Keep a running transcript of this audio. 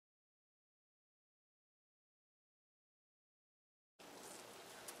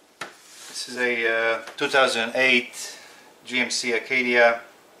This is a 2008 GMC Acadia.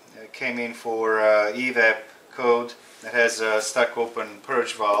 Came in for evap code that has a stuck open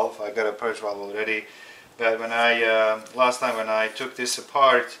purge valve. I got a purge valve already, but when I last time when I took this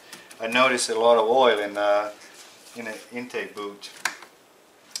apart, I noticed a lot of oil in an intake boot.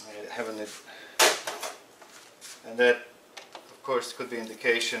 I haven't, and that of course could be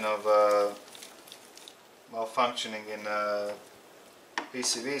indication of malfunctioning in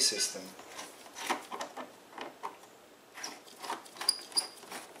PCV system.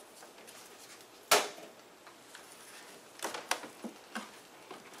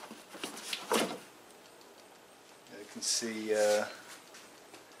 You can see I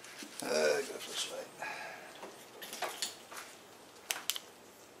got a flashlight.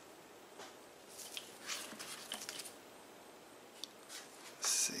 Let's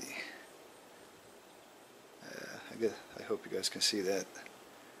see. I hope you guys can see that.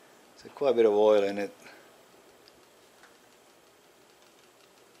 There's quite a bit of oil in it.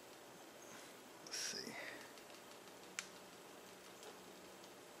 Let's see.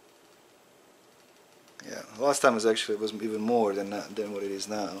 Yeah, last time was even more than what it is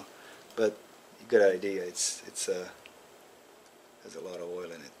now, but you get an idea. It's has a lot of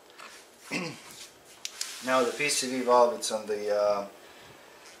oil in it. Now the PCV valve, it's on the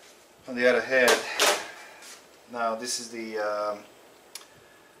other head. Now this is the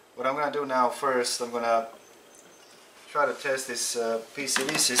what I'm going to do now. First I'm going to try to test this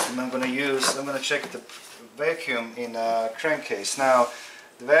PCV system. I'm going to check the vacuum in a crankcase. Now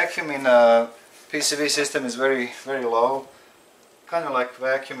the vacuum in a PCV system is very low, kind of like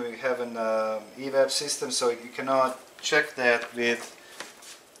vacuum we have in evap system, so you cannot check that with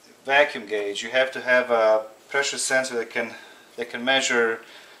vacuum gauge. You have to have a pressure sensor that can measure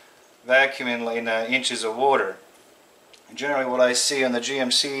vacuum in inches of water. Generally what I see on the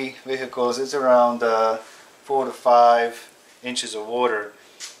GMC vehicles is around 4 to 5 inches of water,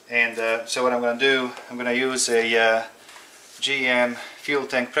 and so what I'm going to do, I'm going to use a GM fuel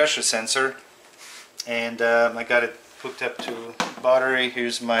tank pressure sensor, and I got it hooked up to battery.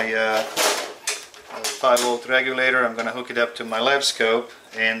 Here's my 5-volt regulator. I'm going to hook it up to my lab scope,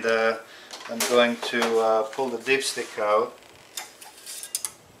 and I'm going to pull the dipstick out,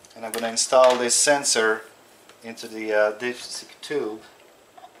 and I'm going to install this sensor into the dipstick tube.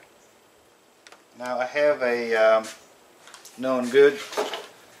 Now I have a known good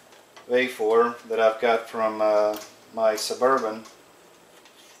waveform that I've got from my Suburban,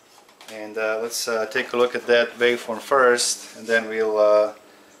 and let's take a look at that waveform first, and then we'll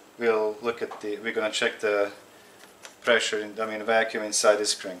look at we're going to check the pressure, vacuum inside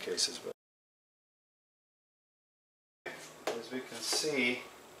this crankcase as well. As we can see,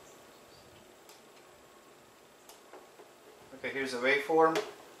 okay, here's a waveform,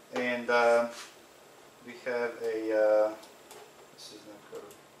 and we have a this is not good.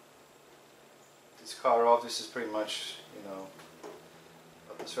 This car off. This is pretty much,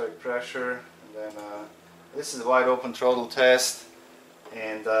 atmospheric pressure, and then this is a wide open throttle test,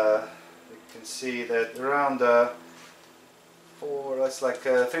 and you can see that around that's like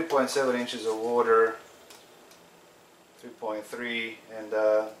 3.7 inches of water, 3.3, and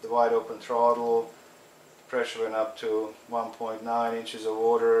the wide open throttle pressure went up to 1.9 inches of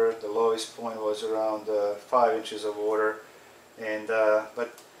water. The lowest point was around 5 inches of water, and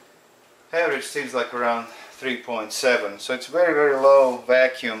but average seems like around 3.7, so it's very low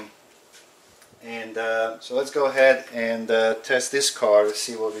vacuum. And so let's go ahead and test this car to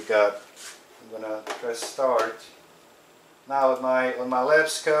see what we got. I'm gonna press start. Now with my lab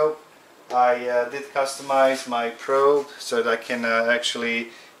scope, I did customize my probe so that I can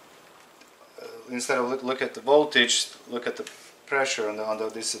actually instead of look at the voltage, look at the pressure on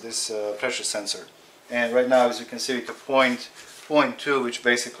this pressure sensor. And right now, as you can see, it's a 0.2, which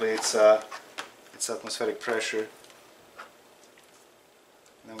basically it's atmospheric pressure.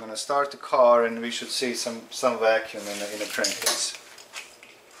 And I'm going to start the car, and we should see some vacuum in a crankcase.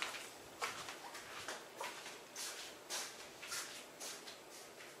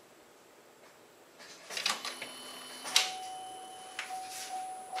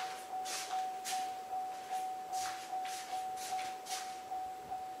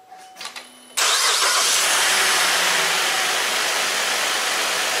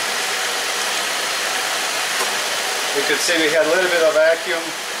 You could see we had a little bit of vacuum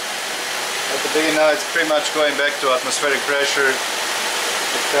at the beginning. Now it's pretty much going back to atmospheric pressure.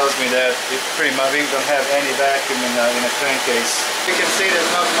 It tells me that we don't have any vacuum in a crankcase. You can see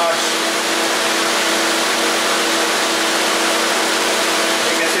there's not much.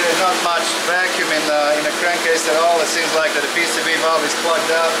 You can see there's not much vacuum in a crankcase at all. It seems like that the PCV valve is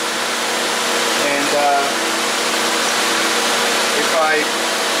plugged up. And if I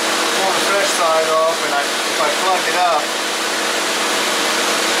pull the fresh side off and if I plug it up,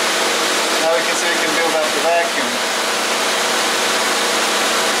 now we can see we can build up the vacuum.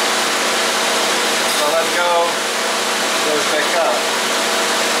 So let go, it goes back up.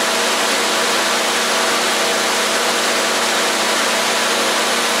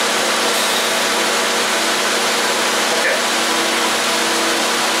 Okay.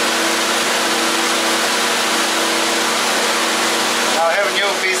 Now I have a new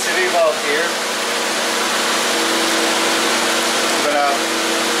PCV valve here. I'm gonna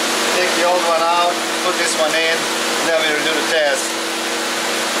take the old one out, put this one in, and then we'll do the test.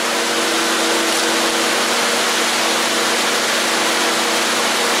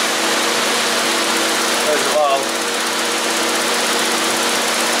 There's the valve.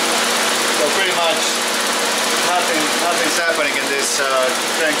 So pretty much nothing's happening in this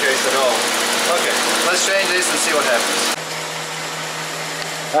crankcase at all. Okay, let's change this and see what happens.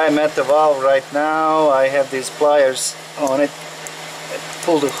 I'm at the valve right now. I have these pliers on it.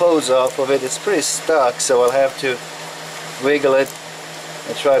 Pull the hose off of it. It's pretty stuck, so I'll have to wiggle it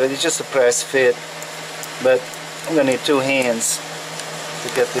and try to. It's just a press fit, but I'm gonna need two hands to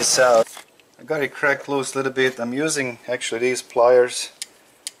get this out. I got it cracked loose a little bit. I'm using actually these pliers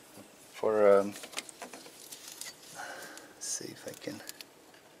for let's see if I can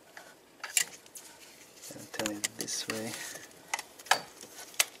turn it this way.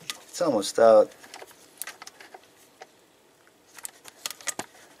 It's almost out.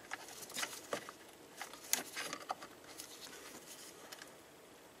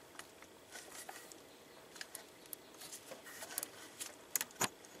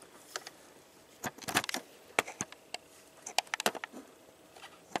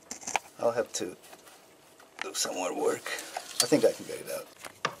 I'll have to do some more work. I think I can get it out.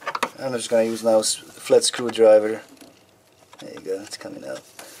 I'm just going to use now a flat screwdriver. There you go, it's coming out.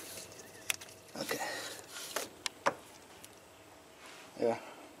 Okay. Yeah,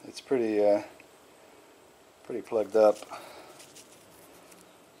 it's pretty plugged up.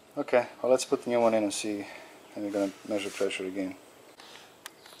 Okay, well, let's put the new one in and see, and we're going to measure pressure again.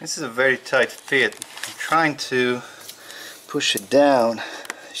 This is a very tight fit. I'm trying to push it down.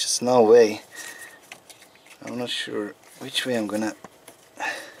 There's just no way. I'm not sure which way I'm gonna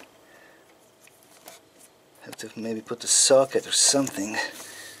have to maybe put the socket or something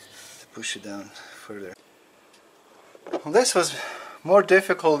to push it down further. Well, this was more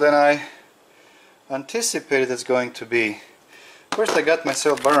difficult than I anticipated it's going to be. First I got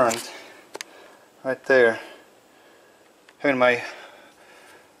myself burned right there, having my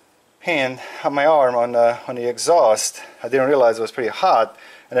hand on my arm on the exhaust. I didn't realize it was pretty hot,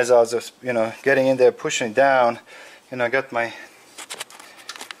 and as I was just, getting in there, pushing it down, I got my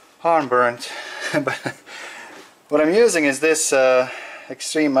arm burnt. But what I'm using is this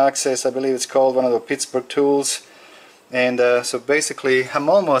Extreme Access, I believe it's called, one of the Pittsburgh tools, and so basically I'm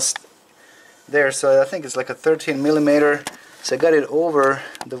almost there. So I think it's like a 13mm. So I got it over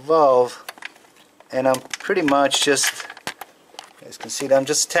the valve, and I'm pretty much just, you guys can see that I'm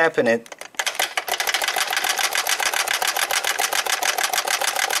just tapping it.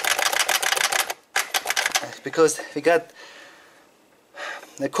 Because we got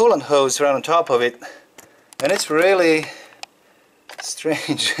the coolant hose right on top of it, and it's really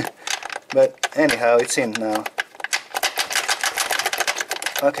strange. But anyhow, it's in now.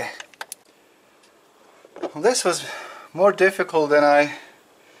 Okay. Well, this was more difficult than I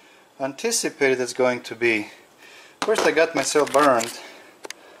anticipated it's going to be. First I got myself burned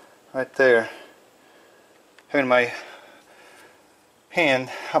right there, having my hand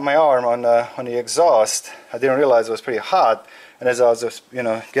on my arm on the exhaust. I didn't realize it was pretty hot, and as I was just,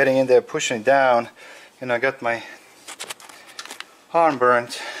 getting in there, pushing it down, I got my arm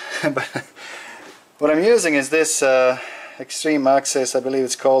burnt. But what I'm using is this Extreme Access, I believe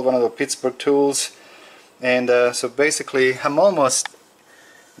it's called, one of the Pittsburgh tools, and so basically I'm almost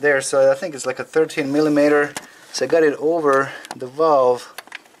there. So I think it's like a 13mm. So I got it over the valve,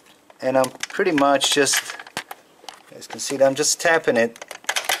 and I'm pretty much just, you guys can see that I'm just tapping it.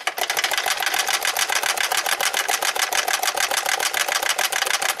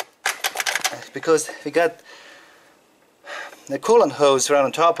 Because we got the coolant hose right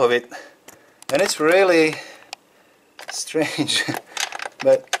on top of it, and it's really strange.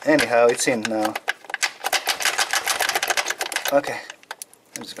 But anyhow, it's in now. Okay,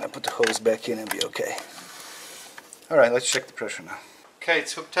 I'm just gonna put the hose back in and be okay. Alright, let's check the pressure now. Okay,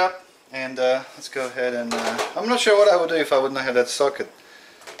 it's hooked up, and let's go ahead and I'm not sure what I would do if I would not have that socket.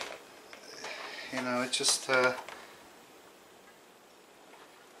 It just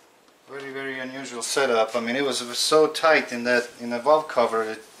very unusual setup. I mean, it was so tight in the valve cover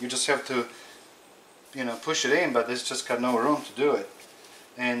that you just have to, you know, push it in, but it's just got no room to do it.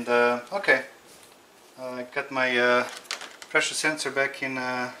 And okay, I got my pressure sensor back in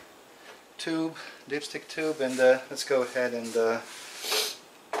tube, dipstick tube, and let's go ahead and do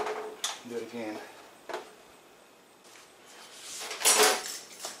it again.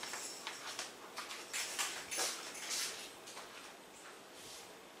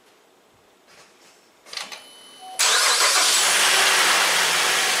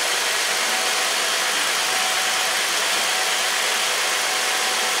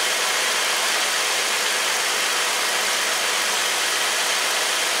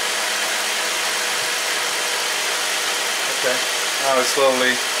 Okay, now it's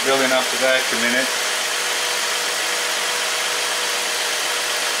slowly building up the vacuum in it.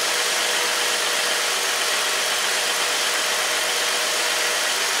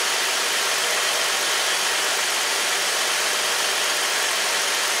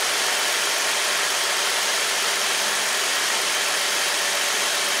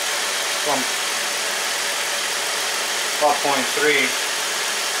 From 5.3.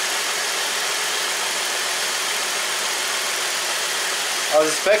 I was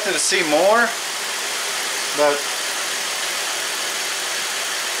expecting to see more, but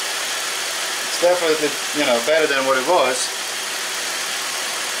it's definitely, you know, better than what it was.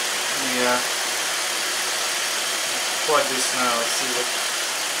 Let me plug this now. Let's see what.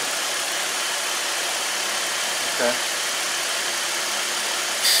 Okay.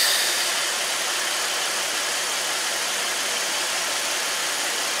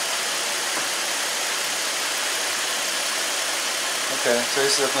 Okay, so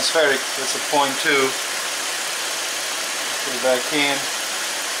this is atmospheric, that's a 0.2. Put it back in.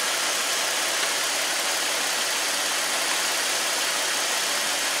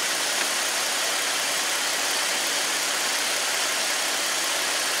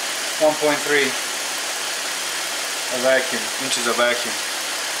 .3 a vacuum, inches of vacuum.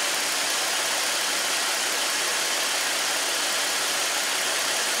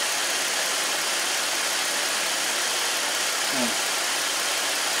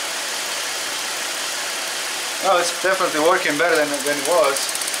 Oh, it's definitely working better than it was.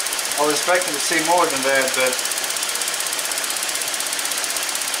 I was expecting to see more than that, but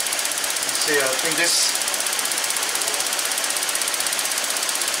let's see. I think this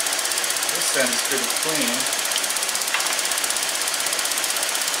end is pretty clean.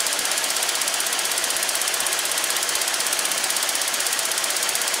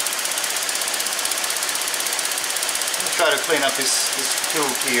 I'll try to clean up this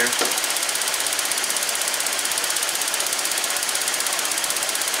tube here.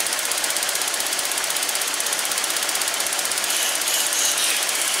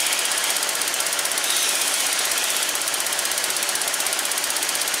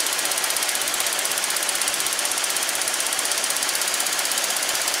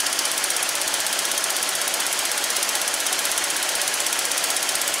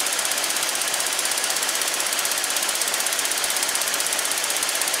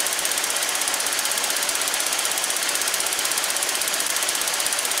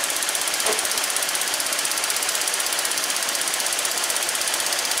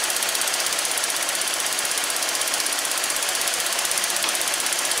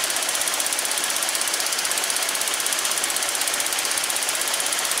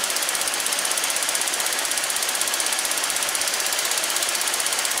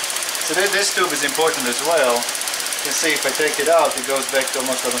 So this tube is important as well. You can see if I take it out, it goes back to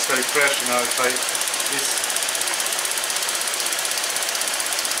almost atmospheric pressure. Now if I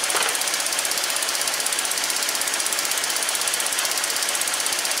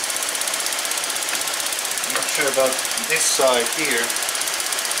I'm not sure about this side here.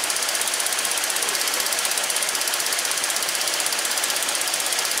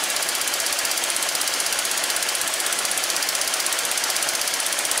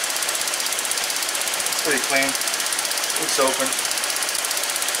 Pretty clean. It's open.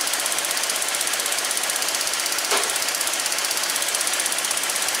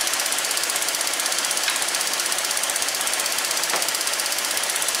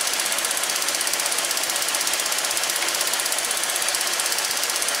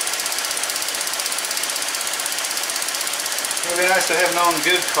 It would be nice to have known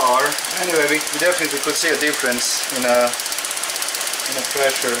good car. Anyway, we definitely could see a difference in a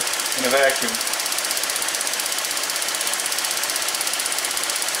pressure, in a vacuum.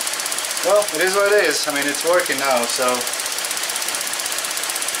 Well, it is what it is. I mean, it's working now, so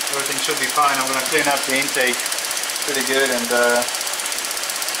everything should be fine. I'm going to clean up the intake pretty good and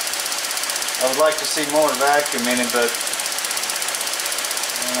I would like to see more vacuum in it, but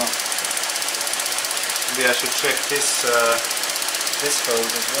I don't know. Maybe I should check this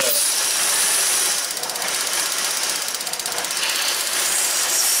hose as well.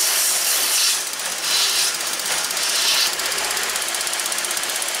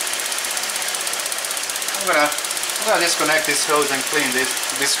 I'm gonna disconnect this hose and clean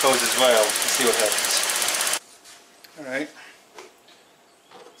this hose as well and see what happens. Alright,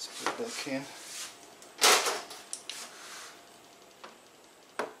 let's put it back in.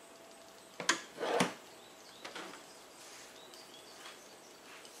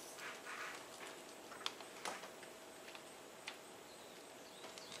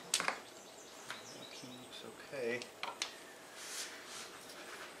 Looks okay.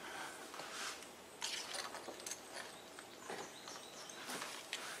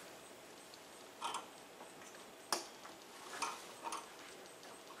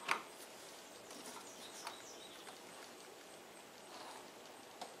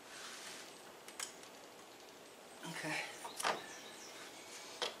 Okay.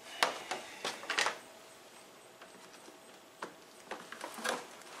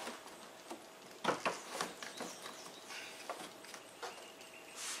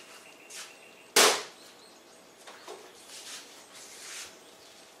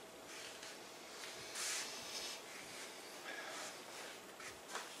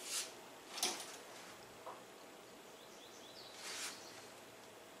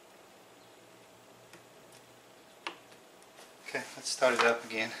 Okay, let's start it up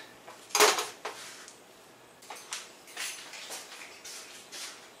again.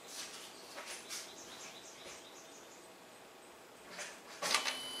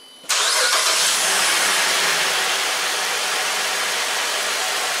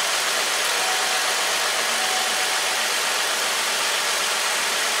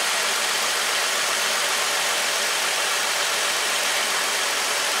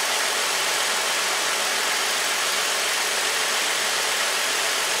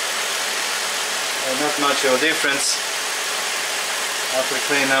 Not much of a difference after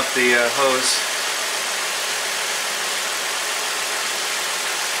cleaning up the hose.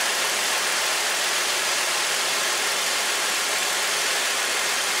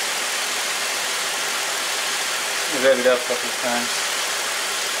 Rev it up a couple of times.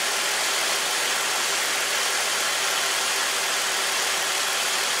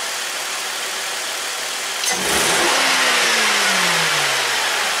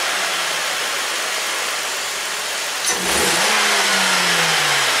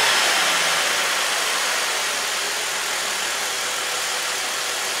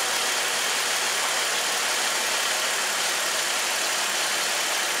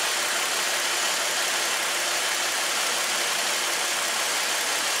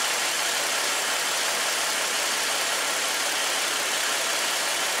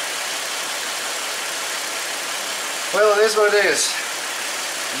 Well, it is what it is.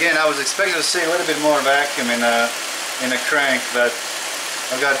 Again, I was expecting to see a little bit more vacuum in a crank, but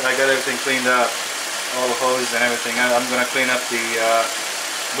I got everything cleaned up, all the hoses and everything. I'm going to clean up the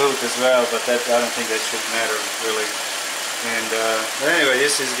boot as well, but that I don't think that should matter really. And but anyway,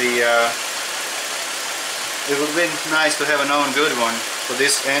 this is the. It would be nice to have a known good one for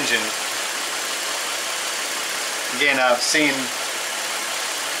this engine. Again, I've seen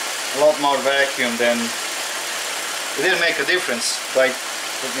a lot more vacuum than. It didn't make a difference by,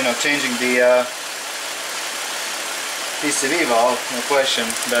 changing the PCV valve, no question,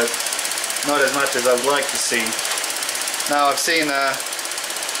 but not as much as I would like to see. Now I've seen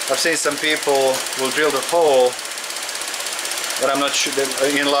some people will drill the hole, but I'm not sure.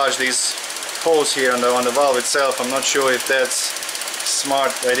 They enlarge these holes here on the valve itself. I'm not sure if that's a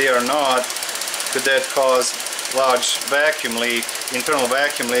smart idea or not. Could that cause large vacuum leak, internal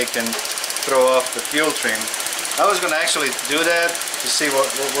vacuum leak, and throw off the fuel trim? I was going to actually do that to see what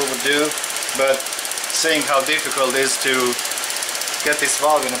would do, but seeing how difficult it is to get this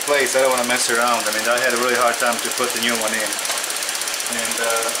valve in place, I don't want to mess around. I mean, I had a really hard time to put the new one in. And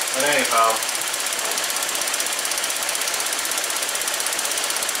but anyhow,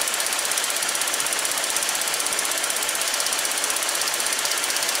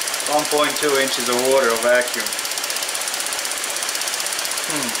 .2 inches of water of vacuum.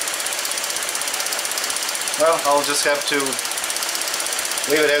 Well, I'll just have to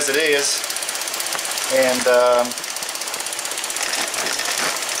leave it as it is, and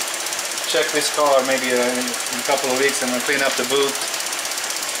check this car maybe in a couple of weeks. I'm going to clean up the boot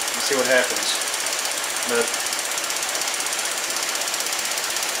and see what happens. But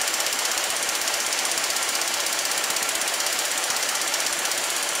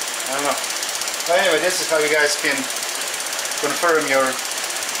I don't know. But anyway, this is how you guys can confirm your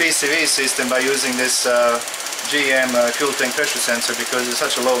PCV system by using this GM fuel tank pressure sensor, because there's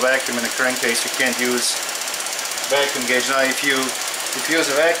such a low vacuum in the crankcase you can't use vacuum gauge. Now if you use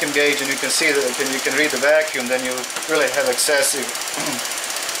a vacuum gauge and you can see that you can read the vacuum, then you really have excessive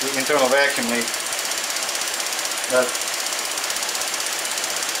internal vacuum leak. But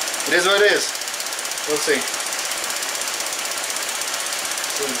it is what it is. We'll see.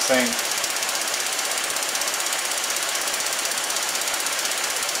 Still the same.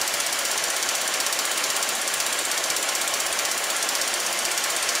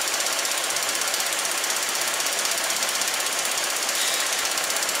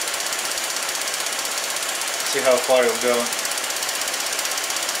 See how far it'll go.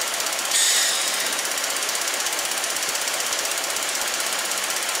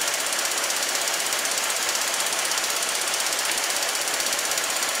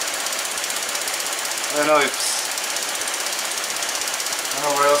 I don't know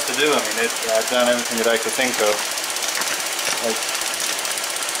what else to do. I mean, I've done everything that I could think of. Like,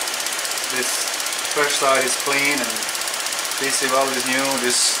 this first side is clean and PC valve is new.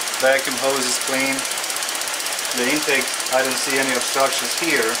 This vacuum hose is clean. The intake, I don't see any obstructions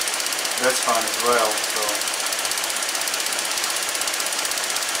here. That's fine as well. So,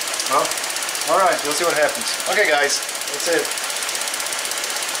 well, alright, we'll see what happens. Okay guys, that's it.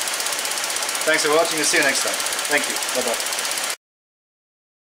 Thanks for watching, we'll see you next time. Thank you, bye bye.